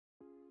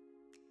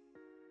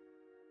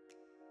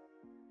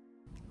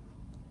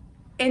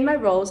In my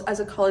roles as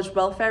a college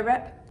welfare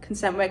rep,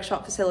 consent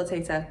workshop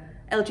facilitator,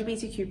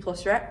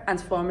 LGBTQ+ rep and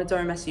former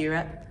Durham SU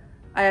rep,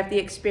 I have the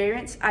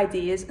experience,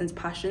 ideas and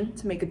passion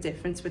to make a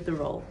difference with the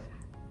role.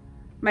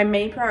 My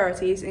main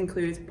priorities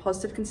include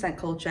positive consent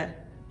culture,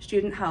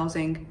 student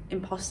housing,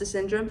 imposter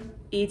syndrome,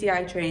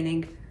 EDI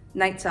training,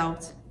 nights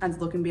out and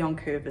looking beyond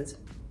COVID.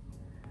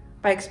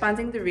 By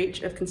expanding the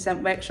reach of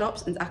consent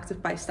workshops and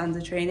active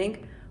bystander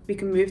training, we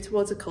can move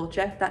towards a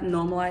culture that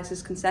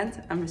normalises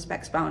consent and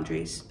respects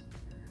boundaries.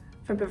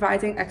 From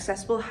providing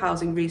accessible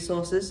housing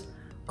resources,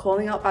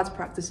 calling out bad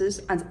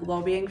practices and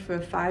lobbying for a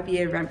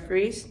 5-year rent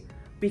freeze,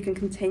 we can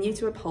continue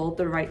to uphold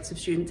the rights of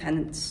student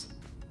tenants.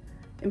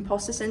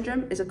 Imposter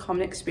syndrome is a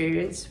common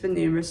experience for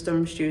numerous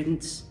Durham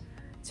students.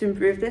 To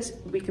improve this,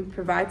 we can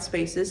provide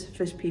spaces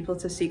for people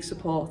to seek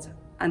support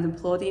and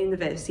implore the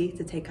university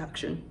to take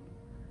action.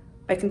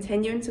 By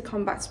continuing to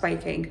combat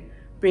spiking,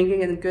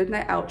 bringing in good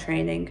night out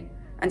training,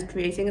 and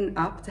creating an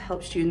app to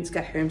help students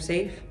get home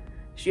safe,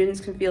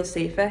 students can feel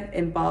safer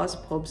in bars,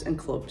 pubs and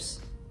clubs.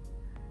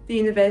 The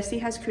university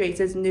has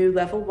created new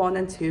Level 1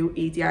 and 2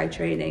 EDI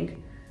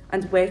training,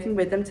 and working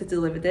with them to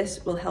deliver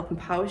this will help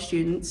empower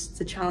students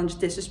to challenge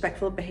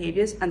disrespectful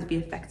behaviours and be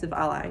effective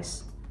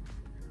allies.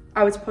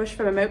 I would push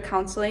for remote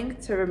counselling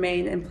to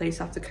remain in place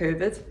after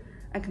COVID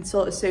and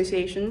consult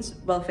associations,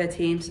 welfare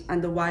teams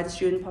and the wider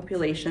student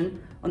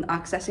population on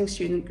accessing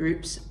student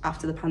groups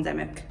after the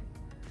pandemic.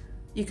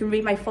 You can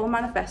read my full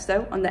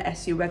manifesto on the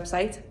SU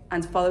website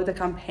and follow the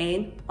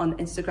campaign on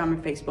Instagram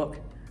and Facebook.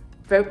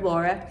 Vote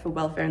Laura for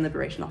Welfare and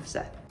Liberation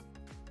Officer.